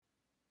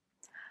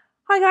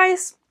Hi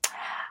guys!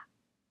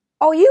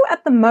 Are you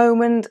at the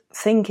moment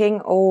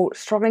thinking or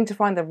struggling to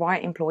find the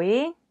right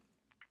employee?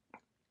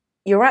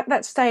 You're at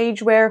that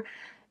stage where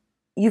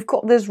you've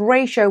got this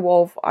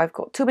ratio of I've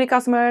got too many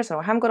customers, or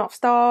I haven't got enough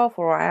staff,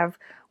 or I have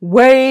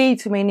way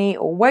too many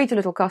or way too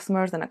little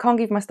customers, and I can't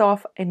give my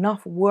staff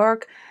enough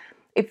work.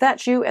 If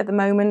that's you at the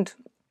moment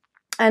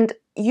and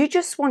you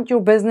just want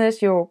your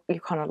business, you're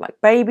kind of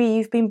like baby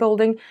you've been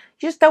building,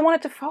 you just don't want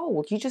it to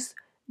fold. You just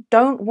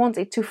don't want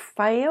it to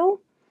fail.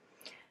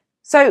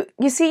 So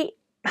you see,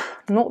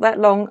 not that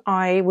long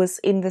I was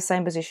in the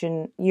same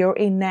position you're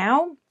in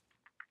now.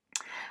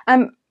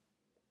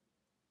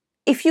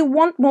 If you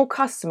want more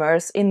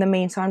customers in the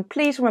meantime,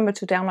 please remember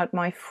to download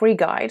my free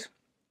guide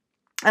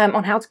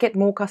on how to get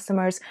more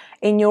customers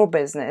in your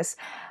business.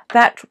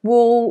 That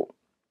will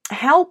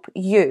help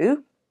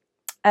you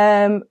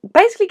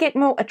basically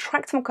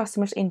attract more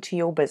customers into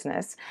your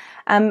business.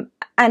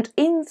 And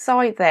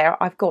inside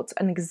there, I've got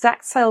an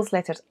exact sales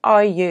letter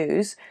I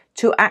use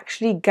to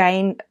actually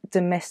gain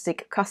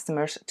domestic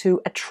customers,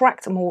 to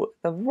attract the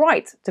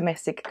right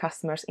domestic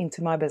customers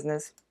into my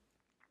business.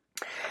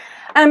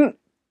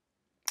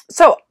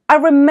 So I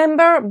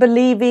remember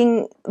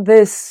believing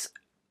this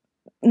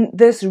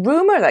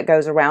rumor that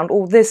goes around,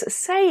 or this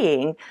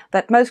saying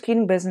that most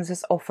cleaning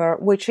businesses offer,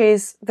 which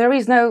is there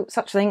is no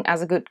such thing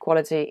as a good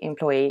quality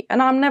employee,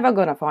 and I'm never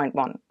going to find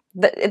one.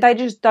 They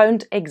just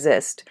don't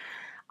exist.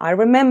 I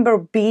remember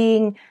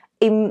being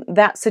in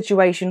that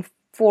situation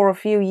for a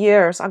few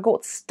years. I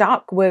got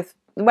stuck with,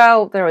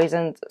 well, there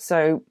isn't,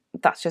 so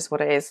that's just what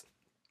it is.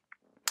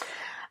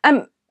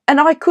 And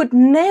I could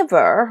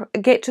never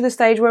get to the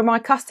stage where my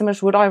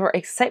customers would either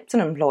accept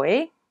an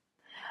employee,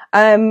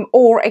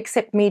 or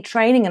accept me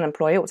training an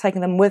employee or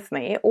taking them with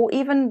me, or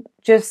even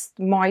just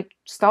my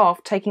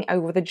staff taking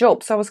over the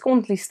job. So I was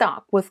constantly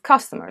stuck with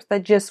customers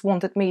that just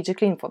wanted me to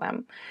clean for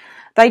them.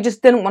 They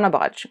just didn't want to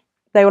budge.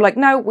 They were like,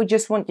 no, we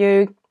just want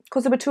you,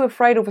 because they were too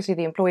afraid, obviously,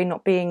 the employee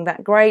not being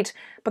that great,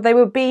 but they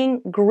were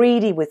being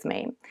greedy with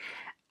me.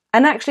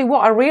 And actually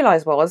what I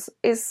realized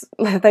is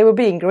they were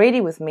being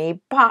greedy with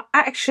me, but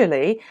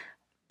actually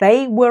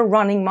they were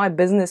running my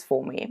business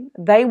for me.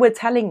 They were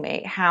telling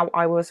me how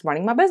I was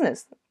running my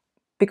business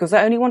because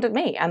they only wanted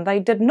me, and they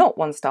did not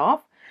want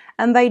staff,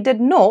 and they did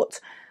not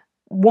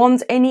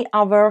want any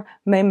other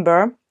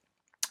member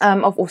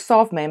or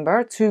staff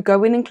member to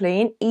go in and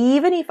clean,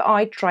 even if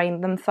I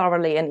trained them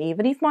thoroughly and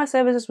even if my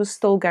services were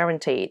still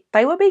guaranteed.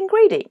 They were being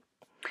greedy.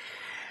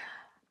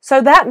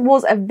 So that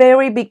was a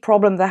very big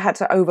problem that I had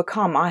to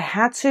overcome. I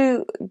had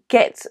to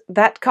get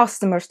that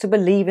customers to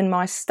believe in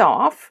my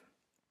staff,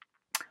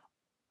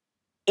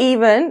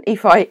 even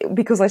if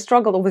because I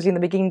struggled obviously in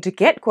the beginning to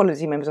get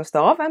quality members of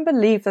staff, and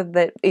believed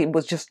that it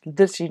was just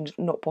literally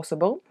not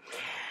possible.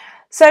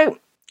 So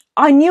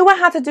I knew I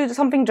had to do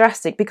something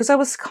drastic, because I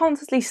was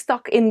constantly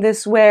stuck in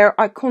this where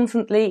I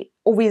constantly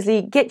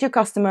obviously get your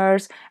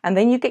customers, and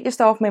then you get your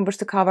staff members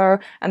to cover,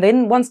 and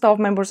then one staff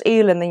member is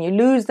ill, and then you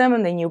lose them,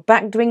 and then you're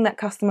back doing that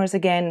customers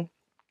again.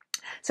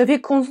 So if you're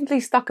constantly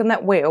stuck in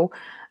that wheel,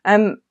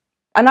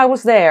 and I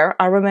was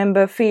there, I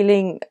remember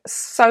feeling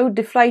so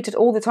deflated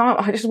all the time.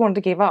 I just wanted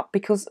to give up,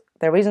 because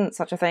there isn't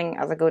such a thing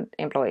as a good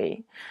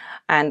employee.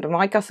 And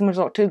my customers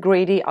are too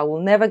greedy. I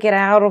will never get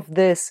out of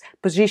this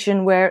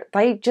position where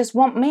they just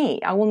want me.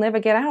 I will never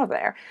get out of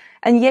there.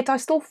 And yet I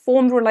still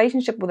formed a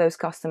relationship with those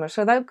customers.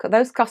 So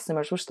those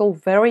customers were still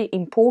very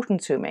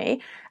important to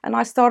me. And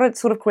I started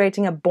sort of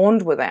creating a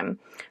bond with them.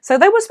 So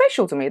they were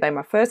special to me. They were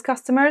my first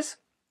customers.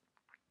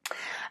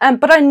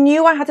 But I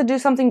knew I had to do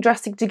something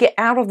drastic to get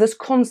out of this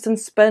constant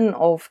spin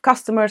of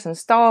customers and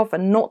staff,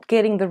 and not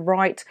getting the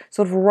right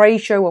sort of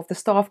ratio of the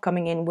staff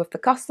coming in with the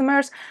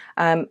customers.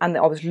 And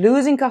I was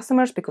losing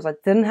customers because I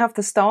didn't have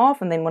the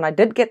staff. And then when I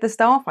did get the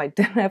staff, I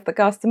didn't have the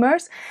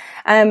customers.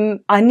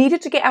 I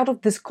needed to get out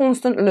of this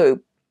constant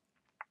loop.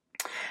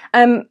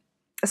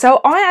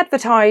 So I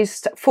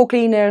advertised for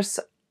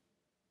cleaners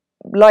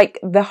like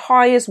the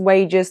highest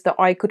wages that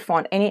I could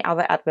find any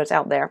other adverts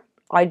out there.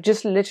 I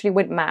just literally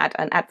went mad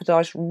and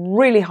advertised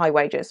really high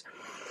wages.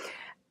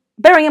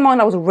 Bearing in mind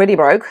I was already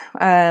broke,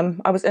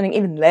 I was earning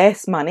even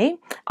less money.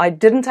 I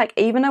didn't take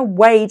even a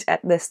wage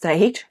at this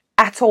stage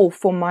at all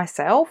for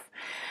myself,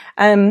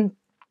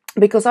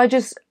 because I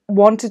just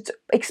wanted to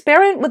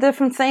experiment with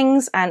different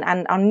things, and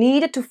I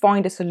needed to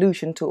find a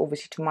solution to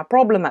my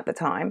problem at the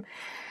time.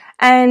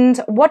 And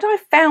what I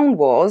found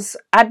was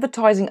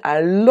advertising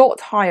a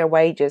lot higher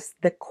wages,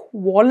 the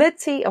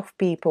quality of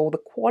people, the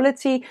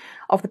quality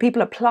of the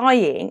people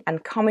applying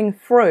and coming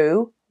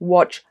through,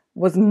 what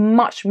was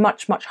much,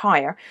 much, much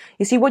higher.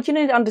 You see, what you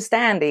need to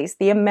understand is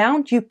the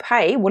amount you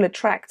pay will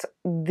attract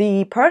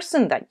the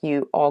person that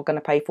you are going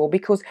to pay for,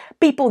 because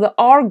people that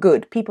are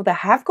good, people that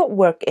have got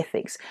work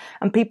ethics,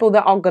 and people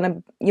that are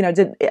going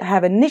to,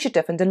 have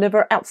initiative and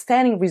deliver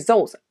outstanding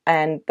results,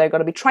 and they're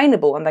going to be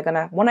trainable, and they're going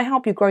to want to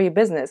help you grow your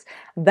business,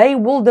 they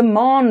will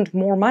demand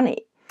more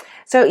money.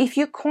 So if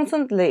you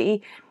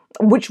constantly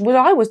which what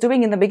I was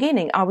doing in the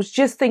beginning. I was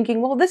just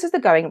thinking, well, this is the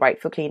going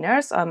rate for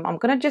cleaners. I'm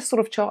going to just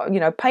sort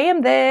of pay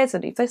them this,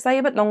 and if they stay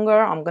a bit longer,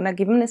 I'm going to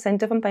give them an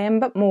incentive and pay them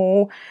a bit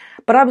more.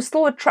 But I was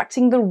still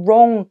attracting the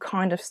wrong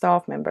kind of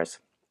staff members.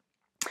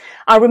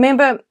 I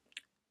remember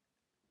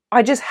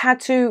I just had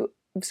to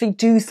obviously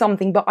do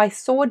something, but I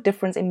saw a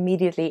difference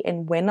immediately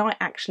in when I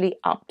actually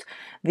upped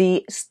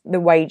the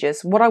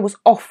wages, what I was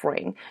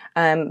offering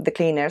the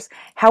cleaners.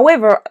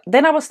 However,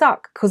 then I was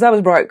stuck because I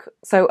was broke.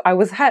 So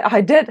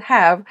I did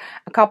have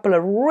a couple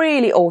of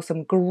really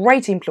awesome,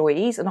 great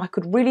employees, and I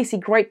could really see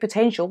great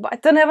potential, but I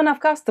didn't have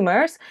enough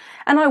customers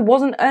and I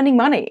wasn't earning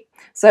money.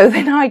 So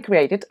then I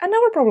created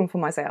another problem for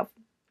myself.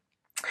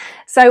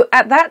 So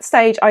at that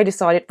stage, I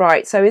decided,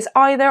 right, so it's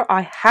either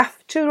I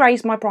have to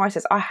raise my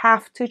prices, I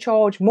have to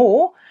charge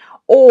more,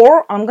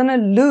 or I'm going to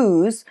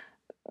lose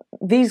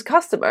these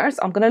customers,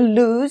 I'm going to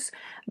lose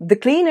the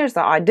cleaners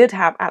that I did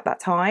have at that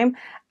time,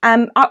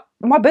 and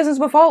my business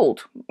will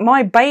fold.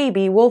 My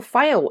baby will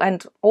fail.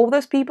 And all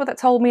those people that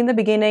told me in the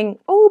beginning,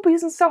 oh,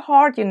 business is so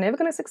hard, you're never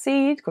going to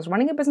succeed because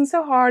running a business is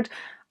so hard,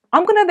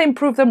 I'm going to then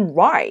prove them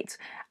right.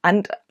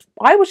 And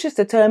I was just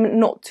determined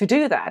not to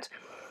do that.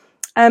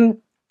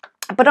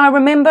 But I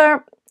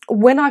remember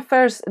when I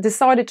first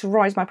decided to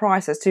raise my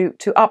prices,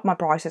 to up my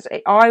prices,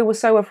 I was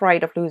so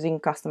afraid of losing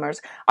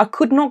customers. I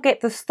could not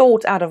get this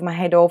thought out of my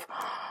head of,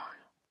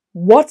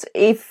 what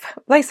if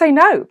they say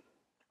no?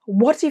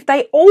 What if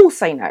they all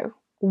say no?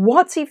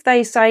 What if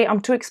they say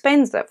I'm too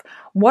expensive?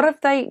 What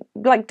if they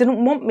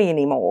didn't want me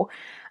anymore?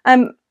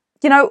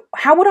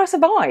 How would I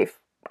survive?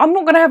 I'm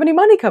not going to have any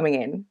money coming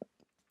in.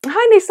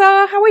 Hi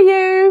Nisa, how are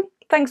you?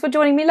 Thanks for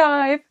joining me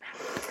live.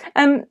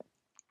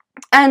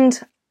 And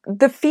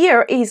the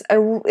fear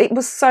it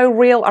was so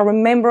real. I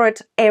remember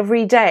it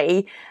every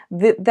day,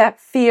 that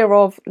fear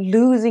of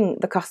losing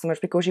the customers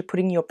because you're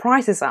putting your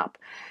prices up.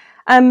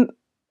 And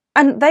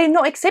they're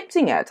not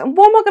accepting it. And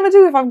what am I going to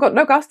do if I've got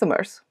no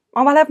customers?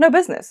 I'll have no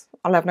business.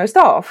 I'll have no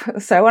staff.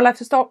 So I'll have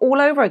to start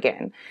all over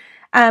again.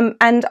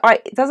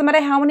 It doesn't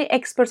matter how many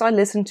experts I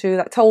listened to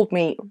that told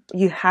me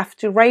you have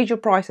to raise your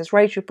prices.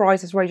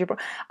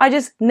 I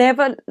just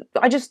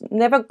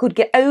never could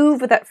get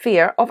over that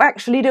fear of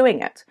actually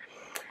doing it.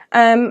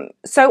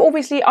 So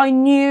obviously I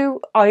knew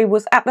I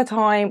was at the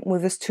time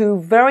with these two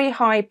very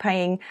high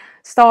paying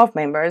staff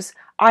members.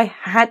 I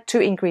had to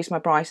increase my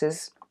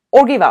prices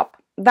or give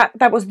up.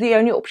 That was the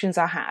only options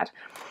I had.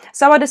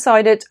 So I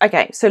decided,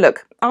 okay, so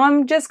look,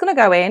 I'm just going to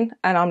go in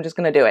and I'm just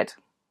going to do it.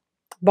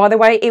 By the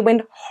way, it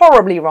went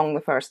horribly wrong the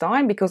first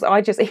time because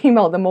I just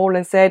emailed them all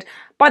and said,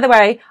 by the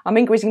way, I'm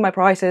increasing my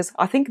prices.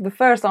 I think the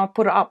first time I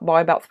put it up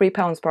by about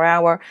 £3 per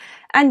hour.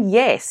 And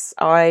yes,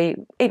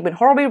 it went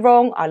horribly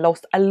wrong. I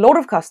lost a lot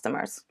of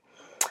customers,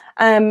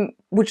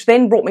 which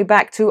then brought me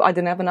back to I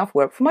didn't have enough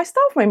work for my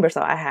staff members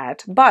that I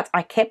had. But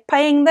I kept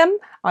paying them.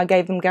 I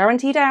gave them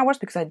guaranteed hours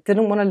because I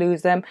didn't want to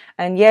lose them.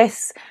 And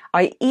yes,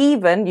 I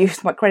even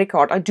used my credit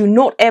card. I do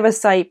not ever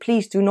say,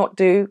 please do not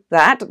do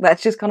that.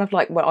 That's just kind of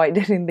like what I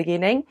did in the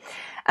beginning,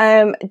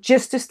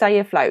 just to stay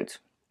afloat.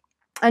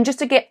 And just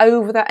to get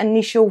over that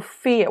initial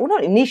fear, well,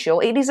 not initial,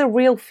 it is a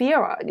real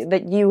fear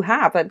that you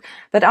have,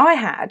 that I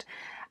had.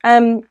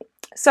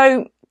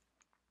 So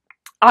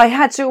I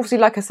had to obviously,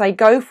 like I say,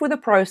 go through the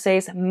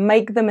process,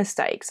 make the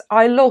mistakes.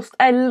 I lost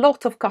a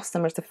lot of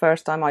customers the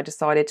first time I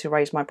decided to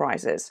raise my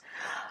prices.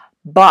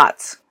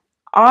 But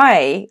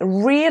I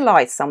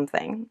realized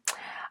something.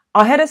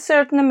 I had a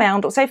certain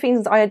amount, or say for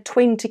instance, I had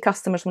 20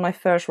 customers when I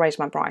first raised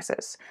my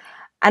prices.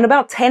 And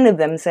about 10 of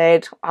them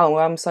said, oh,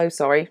 I'm so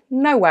sorry.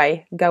 No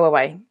way, go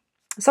away.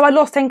 So I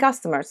lost 10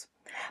 customers.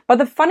 But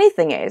the funny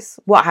thing is,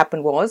 what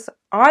happened was,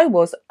 I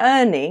was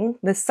earning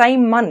the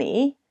same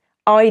money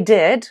I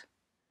did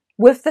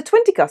with the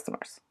 20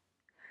 customers.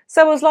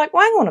 So I was like,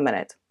 well, hang on a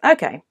minute.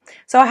 Okay,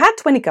 so I had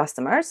 20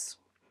 customers.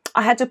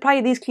 I had to pay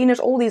these cleaners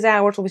all these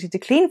hours, obviously, to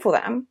clean for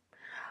them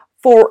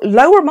for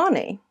lower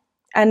money.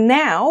 And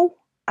now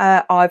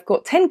I've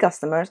got 10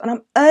 customers and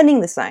I'm earning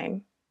the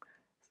same.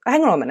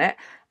 Hang on a minute.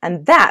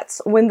 And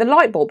that's when the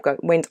light bulb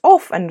went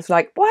off and was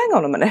like, well, hang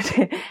on a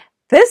minute.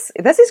 This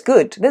is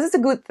good. This is a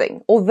good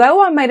thing.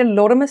 Although I made a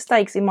lot of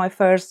mistakes in my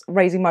first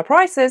raising my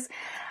prices,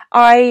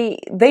 I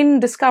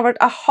then discovered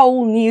a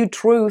whole new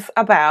truth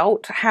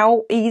about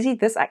how easy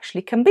this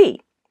actually can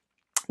be.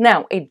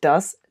 Now, it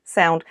does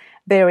sound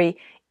very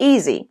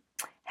easy.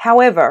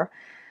 However,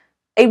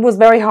 it was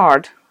very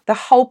hard. The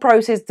whole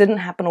process didn't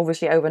happen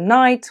obviously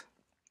overnight.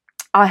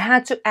 I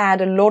had to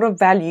add a lot of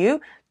value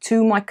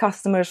to my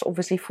customers,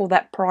 obviously, for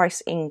that price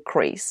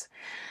increase.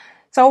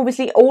 So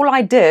obviously all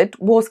I did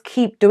was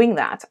keep doing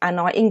that, and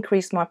I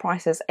increased my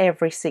prices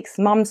every 6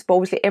 months. But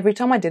obviously every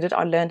time I did it,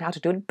 I learned how to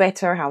do it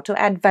better, how to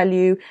add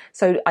value,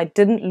 so I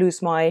didn't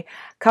lose my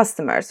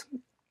customers.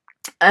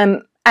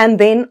 And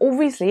then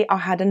obviously I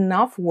had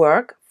enough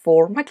work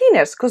for my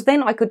cleaners, because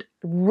then I could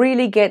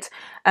really get,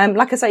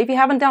 like I say, if you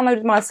haven't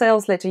downloaded my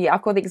sales letter yet,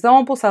 I've got the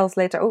example sales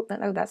letter. Oh,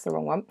 no, that's the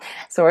wrong one.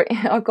 Sorry.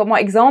 I've got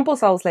my example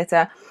sales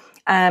letter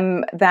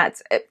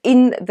that's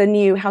in the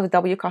new How to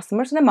Double Your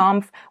Customers in a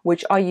Month,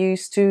 which I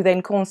use to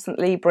then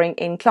constantly bring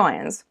in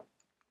clients.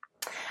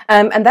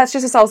 And that's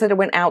just a sales letter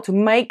went out to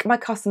make my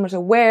customers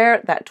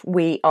aware that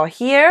we are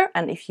here,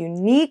 and if you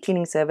need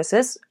cleaning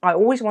services, I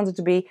always wanted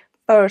to be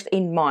first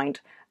in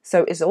mind.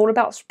 So it's all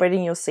about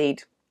spreading your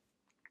seed.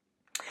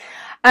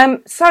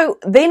 So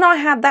then I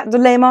had that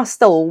dilemma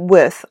still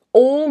with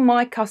all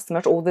my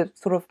customers, or the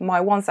sort of my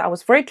ones that I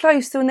was very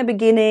close to in the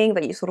beginning,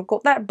 that you sort of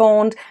got that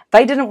bond.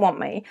 They didn't want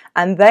me,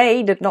 and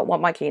they did not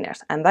want my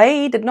cleaners, and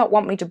they did not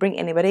want me to bring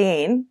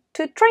anybody in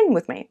to train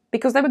with me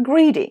because they were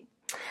greedy.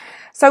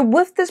 So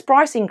with this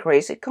price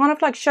increase, it kind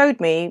of like showed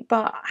me,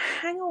 but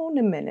hang on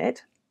a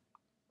minute,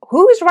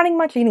 who is running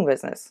my cleaning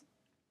business?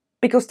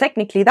 Because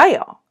technically they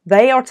are.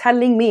 They are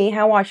telling me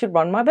how I should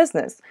run my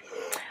business.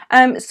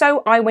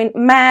 So I went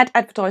mad,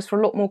 advertised for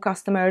a lot more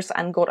customers,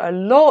 and got a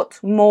lot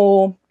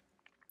more,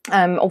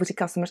 obviously,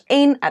 customers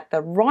in at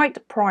the right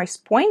price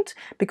point,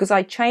 because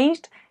I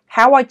changed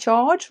how I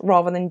charge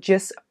rather than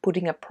just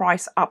putting a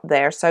price up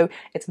there. So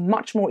it's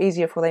much more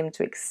easier for them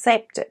to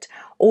accept it.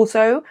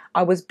 Also,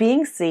 I was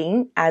being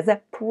seen as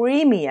a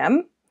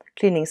premium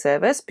cleaning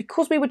service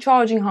because we were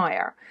charging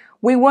higher.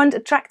 We weren't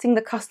attracting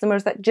the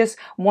customers that just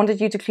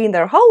wanted you to clean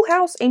their whole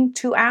house in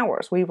 2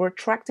 hours. We were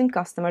attracting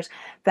customers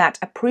that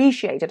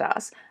appreciated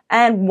us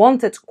and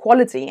wanted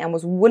quality and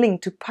was willing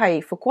to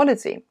pay for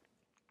quality.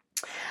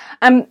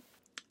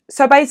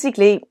 So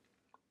basically,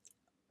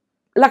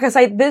 like I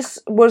say, this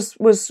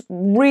was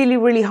really,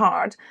 really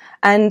hard.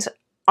 And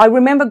I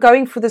remember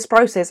going through this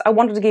process. I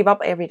wanted to give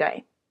up every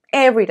day.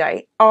 Every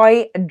day.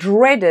 I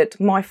dreaded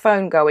my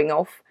phone going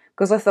off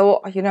because I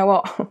thought, you know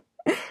what?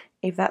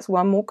 If that's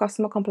one more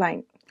customer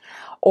complaint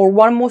or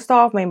one more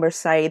staff member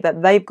say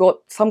that they've got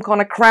some kind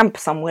of cramp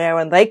somewhere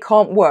and they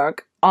can't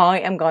work, I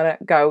am going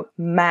to go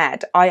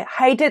mad. I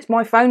hated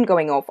my phone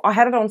going off. I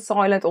had it on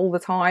silent all the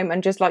time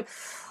and just like,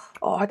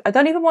 oh, I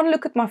don't even want to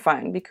look at my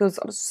phone because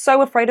I was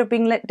so afraid of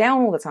being let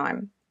down all the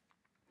time.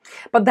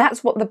 But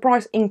that's what the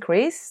price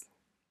increase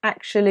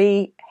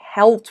actually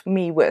helped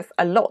me with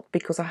a lot,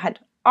 because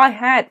I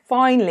had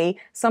finally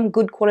some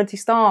good quality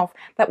staff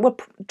that were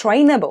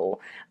trainable,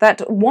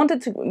 that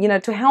wanted to,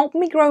 to help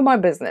me grow my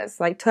business.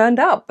 They turned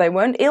up. They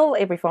weren't ill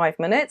every 5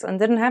 minutes and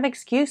didn't have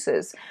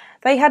excuses.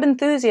 They had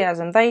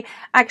enthusiasm. They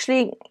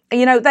actually,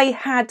 they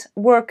had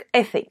work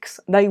ethics.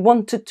 They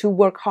wanted to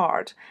work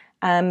hard.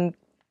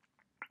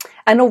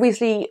 And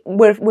obviously,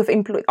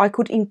 I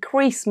could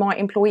increase my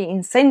employee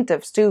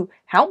incentives to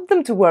help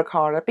them to work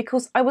harder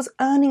because I was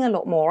earning a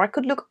lot more. I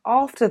could look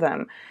after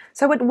them.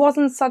 So it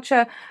wasn't such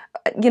a,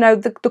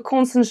 the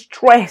constant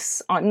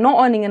stress. I'm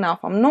not earning enough.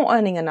 I'm not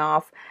earning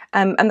enough.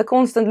 And the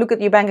constant look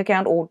at your bank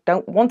account, or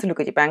don't want to look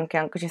at your bank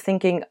account because you're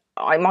thinking,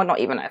 I might not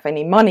even have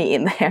any money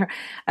in there.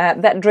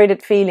 That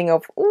dreaded feeling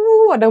of,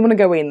 oh, I don't want to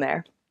go in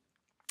there.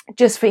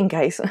 Just for in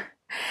case.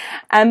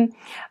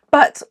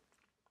 But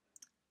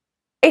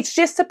it's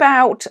just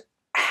about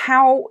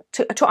how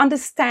to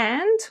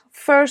understand,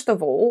 first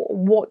of all,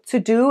 what to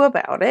do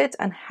about it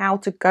and how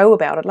to go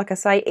about it. Like I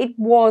say, it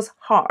was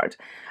hard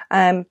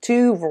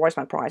to raise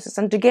my prices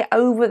and to get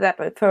over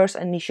that first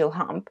initial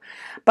hump.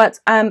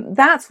 But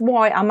that's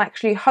why I'm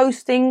actually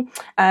hosting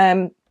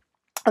on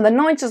the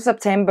 9th of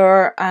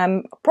September,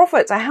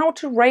 Profits, how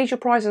to raise your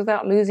prices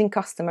without losing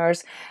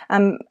customers,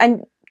 and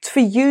for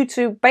you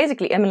to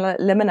basically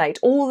eliminate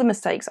all the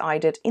mistakes I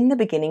did in the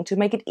beginning to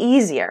make it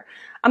easier.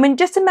 I mean,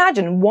 just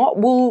imagine what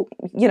will,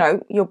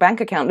 your bank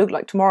account look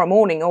like tomorrow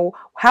morning, or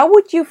how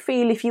would you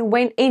feel if you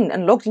went in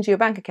and logged into your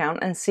bank account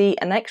and see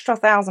an extra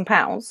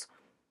 £1,000,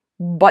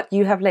 but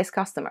you have less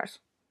customers?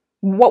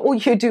 What will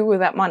you do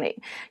with that money?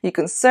 You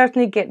can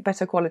certainly get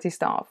better quality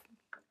staff.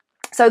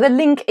 So the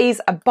link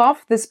is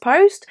above this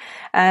post.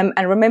 And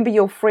remember,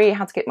 you're free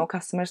How to Get More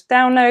Customers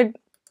download.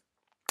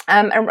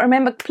 And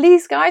remember,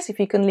 please, guys, if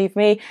you can leave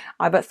me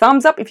either a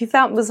thumbs up if you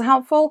found it was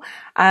helpful.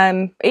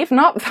 If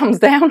not, thumbs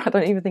down. I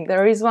don't even think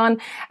there is one.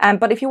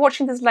 But if you're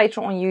watching this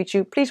later on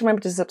YouTube, please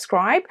remember to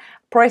subscribe.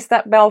 Press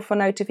that bell for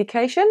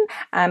notification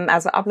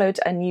as I upload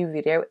a new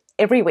video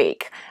every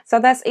week. So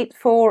that's it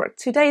for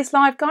today's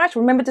live, guys.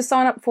 Remember to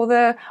sign up for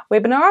the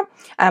webinar.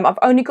 I've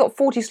only got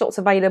 40 slots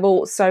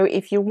available, so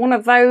if you're one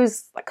of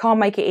those that can't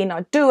make it in,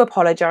 I do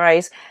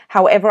apologize.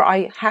 However,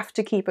 I have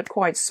to keep it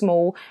quite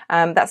small.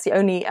 That's the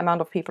only amount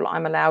of people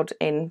I'm allowed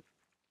in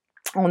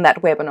on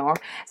that webinar.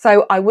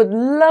 So I would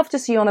love to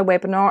see you on a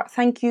webinar.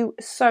 Thank you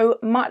so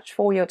much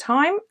for your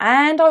time,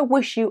 and I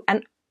wish you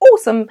an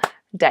awesome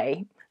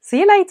day.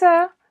 See you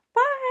later.